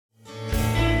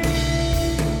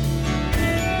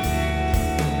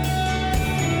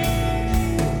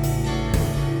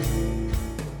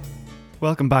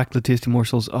Welcome back to the Tasty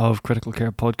Morsels of Critical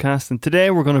Care podcast, and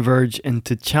today we're going to verge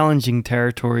into challenging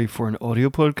territory for an audio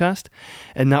podcast,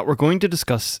 in that we're going to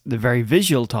discuss the very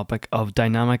visual topic of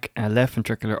dynamic left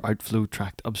ventricular outflow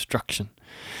tract obstruction.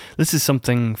 This is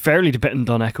something fairly dependent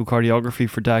on echocardiography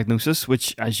for diagnosis,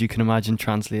 which, as you can imagine,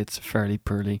 translates fairly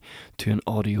poorly to an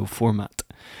audio format.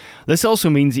 This also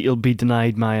means that you'll be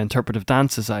denied my interpretive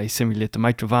dance as I simulate the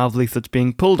mitral valve leaf that's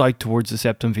being pulled out towards the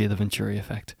septum via the Venturi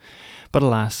effect. But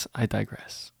alas, I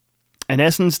digress. In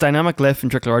essence, dynamic left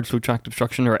ventricular outflow tract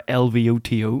obstruction, or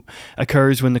LVOTO,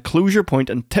 occurs when the closure point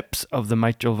and tips of the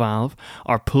mitral valve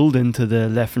are pulled into the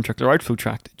left ventricular outflow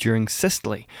tract during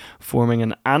systole, forming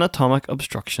an anatomic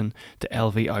obstruction to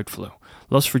LV outflow,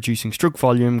 thus reducing stroke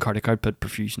volume, cardiac output,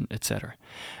 perfusion, etc.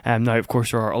 Now, of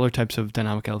course, there are other types of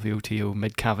dynamic LVOTO,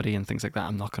 mid-cavity and things like that.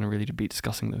 I'm not going to really be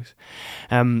discussing those.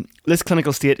 This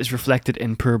clinical state is reflected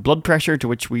in poor blood pressure, to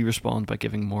which we respond by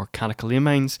giving more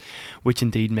catecholamines, which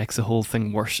indeed makes the whole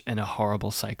thing worse in a horrible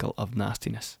cycle of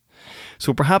nastiness.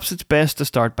 So perhaps it's best to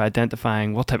start by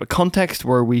identifying what type of context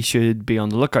where we should be on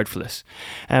the lookout for this.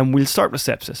 We'll start with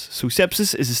sepsis. So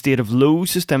sepsis is a state of low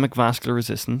systemic vascular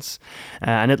resistance,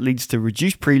 and it leads to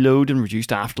reduced preload and reduced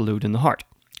afterload in the heart.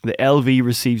 The LV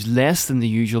receives less than the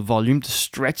usual volume to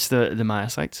stretch the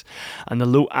myocytes, and the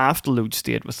low afterload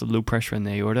state with the low pressure in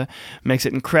the aorta makes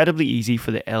it incredibly easy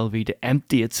for the LV to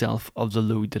empty itself of the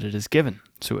load that it is given.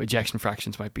 So ejection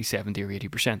fractions might be 70 or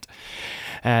 80%.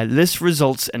 This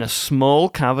results in a small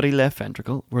cavity left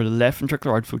ventricle where the left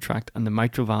ventricular outflow tract and the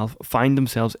mitral valve find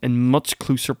themselves in much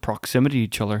closer proximity to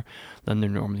each other than they're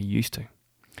normally used to.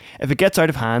 If it gets out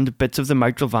of hand, bits of the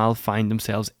mitral valve find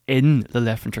themselves in the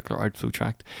left ventricular outflow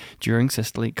tract during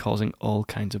systole, causing all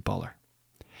kinds of bother.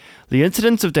 The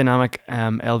incidence of dynamic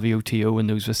LVOTO in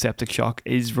those with septic shock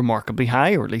is remarkably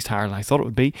high, or at least higher than I thought it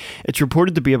would be. It's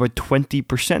reported to be about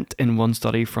 20% in one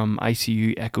study from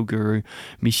ICU echo guru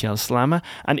Michel Slama,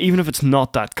 and even if it's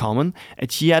not that common,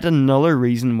 it's yet another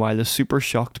reason why the super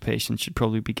shocked patient should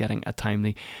probably be getting a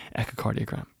timely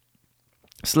echocardiogram.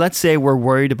 So let's say we're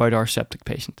worried about our septic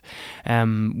patient.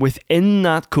 Within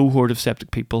that cohort of septic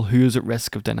people, who is at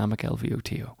risk of dynamic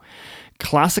LVOTO?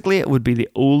 Classically, it would be the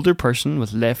older person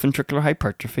with left ventricular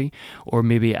hypertrophy, or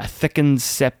maybe a thickened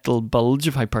septal bulge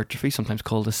of hypertrophy, sometimes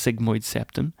called a sigmoid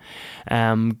septum.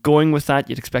 Going with that,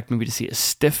 you'd expect maybe to see a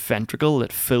stiff ventricle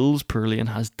that fills poorly and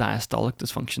has diastolic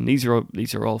dysfunction.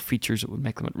 These are all features that would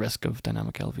make them at risk of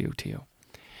dynamic LVOTO.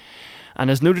 And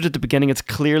as noted at the beginning, it's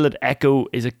clear that echo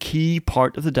is a key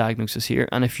part of the diagnosis here.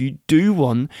 And if you do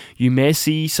one, you may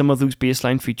see some of those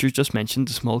baseline features just mentioned,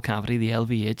 the small cavity, the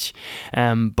LVH,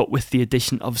 but with the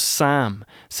addition of SAM,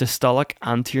 systolic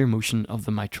anterior motion of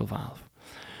the mitral valve.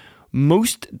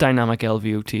 Most dynamic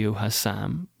LVOTO has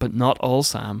SAM, but not all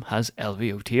SAM has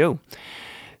LVOTO.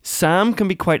 SAM can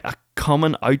be quite a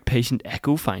common outpatient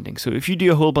echo finding. So if you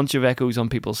do a whole bunch of echoes on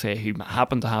people, say, who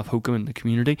happen to have HOCM in the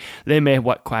community, they may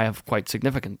have quite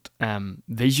significant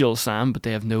visual SAM, but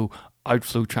they have no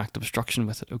outflow tract obstruction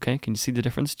with it. Okay, can you see the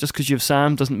difference? Just because you have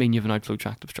SAM doesn't mean you have an outflow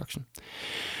tract obstruction.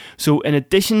 So in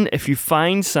addition, if you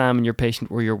find SAM in your patient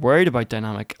where you're worried about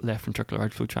dynamic left ventricular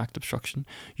outflow tract obstruction,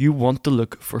 you want to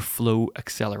look for flow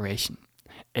acceleration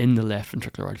in the left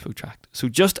ventricular outflow tract. So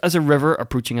just as a river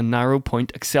approaching a narrow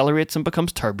point accelerates and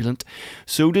becomes turbulent,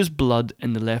 so does blood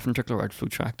in the left ventricular outflow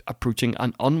tract approaching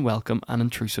an unwelcome and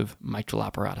intrusive mitral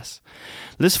apparatus.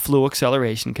 This flow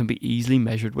acceleration can be easily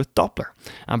measured with Doppler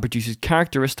and produces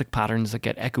characteristic patterns that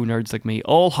get echo nerds like me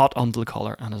all hot under the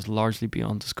collar and is largely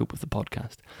beyond the scope of the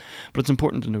podcast. But it's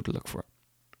important to know to look for it.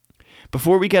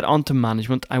 Before we get on to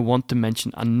management, I want to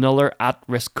mention another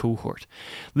at-risk cohort.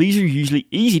 These are usually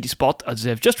easy to spot as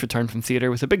they've just returned from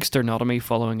theatre with a big sternotomy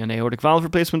following an aortic valve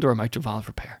replacement or a mitral valve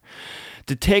repair.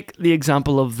 To take the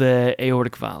example of the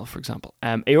aortic valve, for example,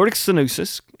 aortic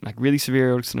stenosis, like really severe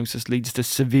aortic stenosis, leads to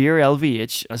severe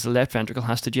LVH as the left ventricle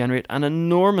has to generate an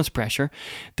enormous pressure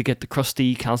to get the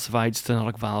crusty calcified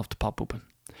stenotic valve to pop open.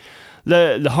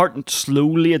 The heart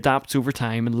slowly adapts over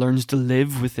time and learns to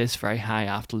live with this very high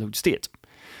afterload state.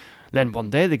 Then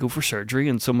one day they go for surgery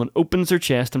and someone opens their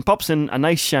chest and pops in a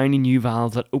nice shiny new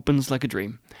valve that opens like a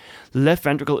dream. The left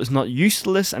ventricle is not used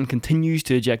to this and continues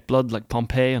to eject blood like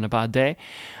Pompeii on a bad day,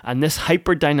 and this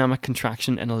hyperdynamic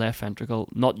contraction in a left ventricle,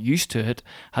 not used to it,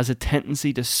 has a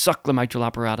tendency to suck the mitral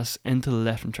apparatus into the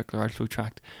left ventricular outflow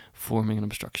tract, forming an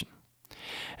obstruction.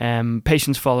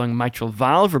 Patients following mitral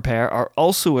valve repair are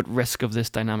also at risk of this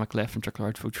dynamic left ventricular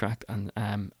outflow tract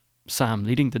and SAM,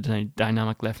 leading to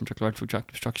dynamic left ventricular outflow tract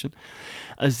obstruction,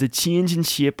 as the change in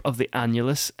shape of the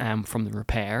annulus from the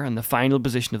repair and the final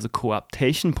position of the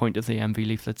coaptation point of the MV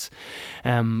leaflets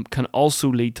can also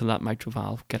lead to that mitral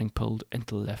valve getting pulled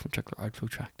into the left ventricular outflow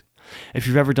tract. If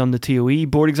you've ever done the TOE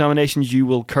board examinations, you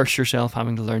will curse yourself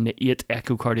having to learn the 8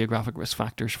 echocardiographic risk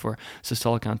factors for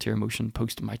systolic anterior motion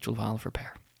post-mitral valve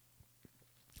repair.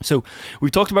 So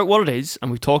we've talked about what it is,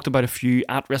 and we've talked about a few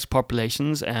at-risk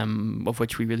populations, of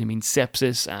which we really mean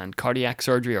sepsis and cardiac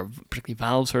surgery, or particularly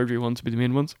valve surgery ones to be the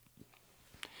main ones.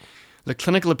 The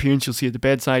clinical appearance you'll see at the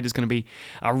bedside is going to be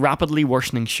a rapidly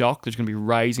worsening shock. There's going to be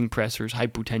rising pressures,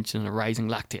 hypotension, and a rising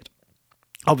lactate.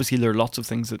 Obviously, there are lots of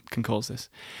things that can cause this.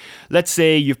 Let's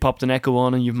say you've popped an echo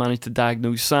on and you've managed to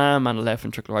diagnose SAM and a left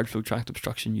ventricular outflow tract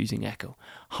obstruction using echo.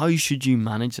 How should you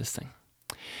manage this thing?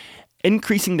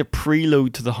 Increasing the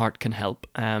preload to the heart can help,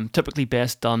 typically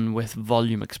best done with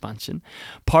volume expansion.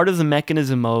 Part of the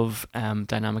mechanism of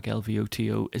dynamic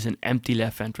LVOTO is an empty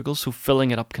left ventricle, so filling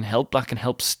it up can help. That can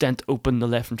help stent open the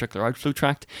left ventricular outflow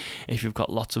tract if you've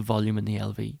got lots of volume in the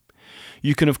LV.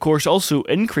 You can, of course, also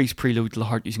increase preload to the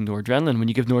heart using noradrenaline. When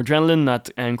you give noradrenaline, that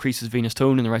increases venous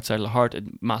tone in the right side of the heart.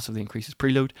 It massively increases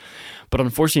preload. But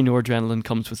unfortunately, noradrenaline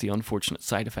comes with the unfortunate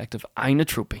side effect of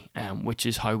inotropy, which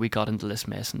is how we got into this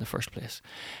mess in the first place.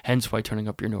 Hence why turning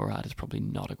up your NORAD is probably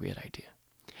not a great idea.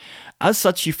 As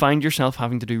such, you find yourself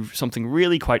having to do something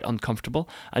really quite uncomfortable,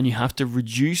 and you have to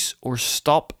reduce or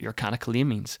stop your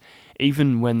catecholamines,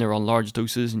 even when they're on large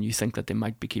doses and you think that they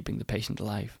might be keeping the patient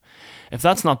alive. If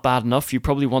that's not bad enough, you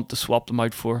probably want to swap them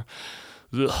out for,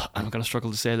 I'm going to struggle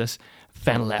to say this,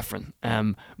 phenylephrine.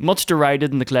 Much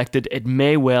derided and neglected, it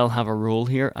may well have a role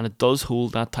here, and it does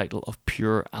hold that title of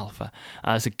pure alpha,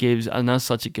 as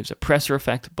such it gives a pressor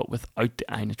effect, but without the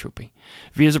inotropy.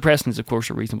 Vasopressin is of course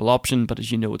a reasonable option, but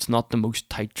as you know, it's not the most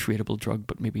titratable drug,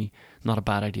 but maybe not a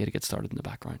bad idea to get started in the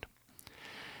background.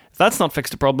 If that's not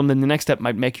fixed the problem, then the next step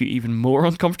might make you even more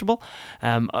uncomfortable.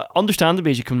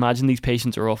 Understandably, as you can imagine, these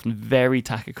patients are often very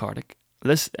tachycardic.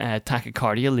 This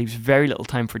tachycardia leaves very little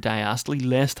time for diastole,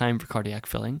 less time for cardiac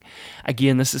filling.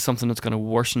 Again, this is something that's going to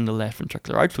worsen the left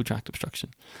ventricular outflow tract obstruction.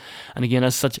 And again,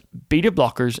 as such, beta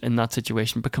blockers in that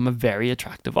situation become a very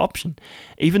attractive option.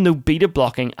 Even though beta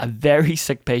blocking a very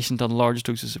sick patient on large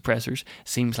doses of suppressors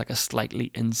seems like a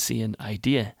slightly insane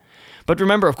idea. But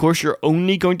remember, of course, you're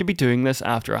only going to be doing this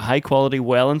after a high-quality,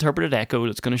 well-interpreted echo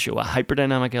that's going to show a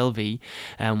hyperdynamic LV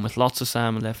with lots of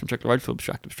SAM and left ventricular outflow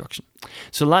tract obstruction.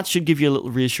 So that should give you a little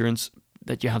reassurance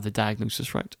that you have the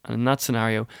diagnosis right. And in that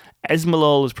scenario,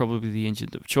 esmolol is probably the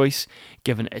agent of choice,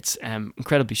 given its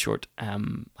incredibly short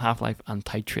half-life and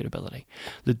titratability.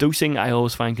 The dosing, I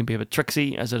always find, can be a bit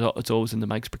tricksy, as it's always in the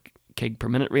mics kg per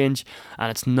minute range, and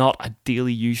it's not a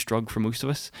daily use drug for most of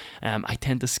us. I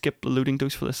tend to skip the loading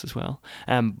dose for this as well.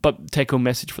 But take home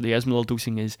message for the esmolol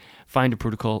dosing is find a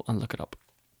protocol and look it up.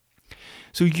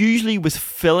 So usually with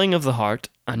filling of the heart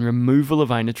and removal of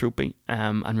inotropy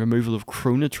and removal of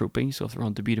chronotropy, so if they're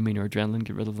on dobutamine or adrenaline,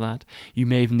 get rid of that. You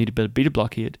may even need a bit of beta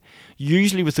blockade.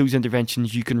 Usually with those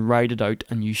interventions, you can ride it out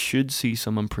and you should see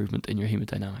some improvement in your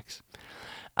hemodynamics.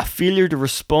 A failure to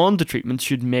respond to treatment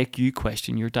should make you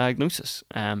question your diagnosis.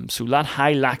 So that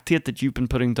high lactate that you've been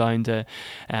putting down to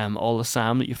all the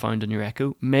SAM that you found in your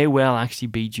echo may well actually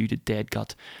be due to dead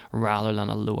gut rather than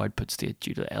a low output state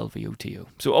due to LVOTO.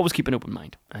 So always keep an open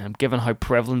mind, given how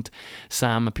prevalent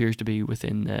SAM appears to be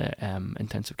within the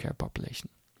intensive care population.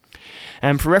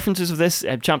 For references of this,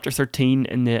 chapter 13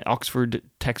 in the Oxford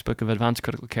textbook of Advanced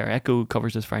Critical Care Echo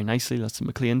covers this very nicely. That's the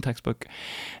McLean textbook.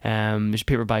 There's a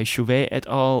paper by Chauvet et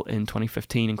al. In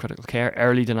 2015 in Critical Care.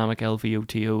 Early dynamic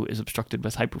LVOTO is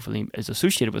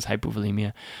associated with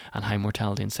hypovolemia and high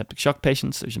mortality in septic shock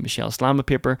patients. There's a Michelle Slama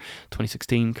paper,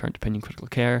 2016, Current Opinion Critical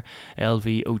Care,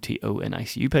 LVOTO in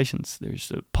ICU patients.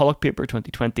 There's a Pollock paper,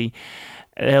 2020,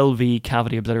 LV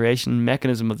cavity obliteration,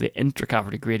 mechanism of the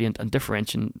intracavity gradient and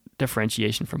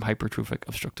differentiation from hypertrophic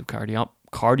obstructive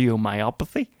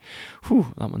cardiomyopathy.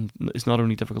 That one is not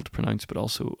only difficult to pronounce but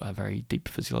also a very deep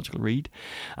physiological read.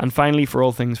 And finally, for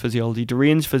all things physiology,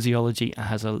 deranged physiology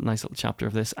has a nice little chapter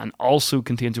of this and also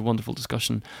contains a wonderful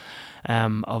discussion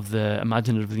of the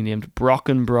imaginatively named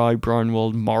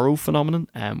Brockenbrough-Brownwald-Morrow phenomenon,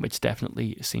 which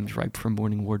definitely seems ripe for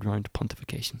morning word round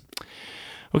pontification.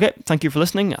 Okay, thank you for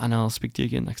listening, and I'll speak to you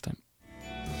again next time.